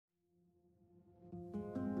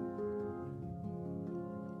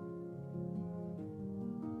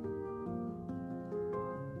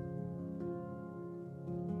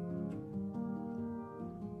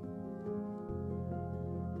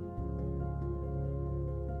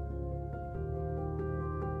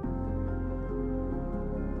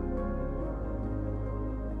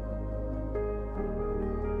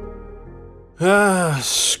Ah,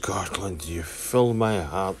 Scotland, you fill my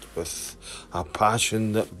heart with a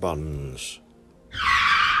passion that burns.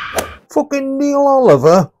 Fucking Neil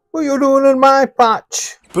Oliver, what are you doing in my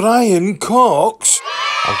patch? Brian Cox?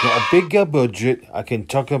 I've got a bigger budget. I can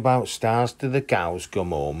talk about stars till the cows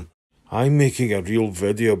come home. I'm making a real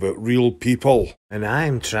video about real people. And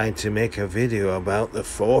I'm trying to make a video about the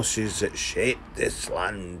forces that shaped this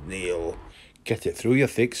land, Neil. Get it through your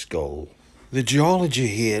thick skull. The geology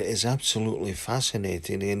here is absolutely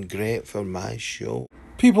fascinating and great for my show.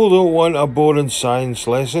 People don't want a boring science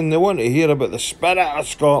lesson. They want to hear about the spirit of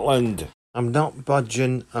Scotland. I'm not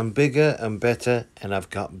budging. I'm bigger and better, and I've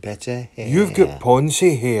got better hair. You've got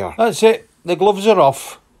Ponzi hair. That's it. The gloves are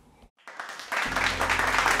off.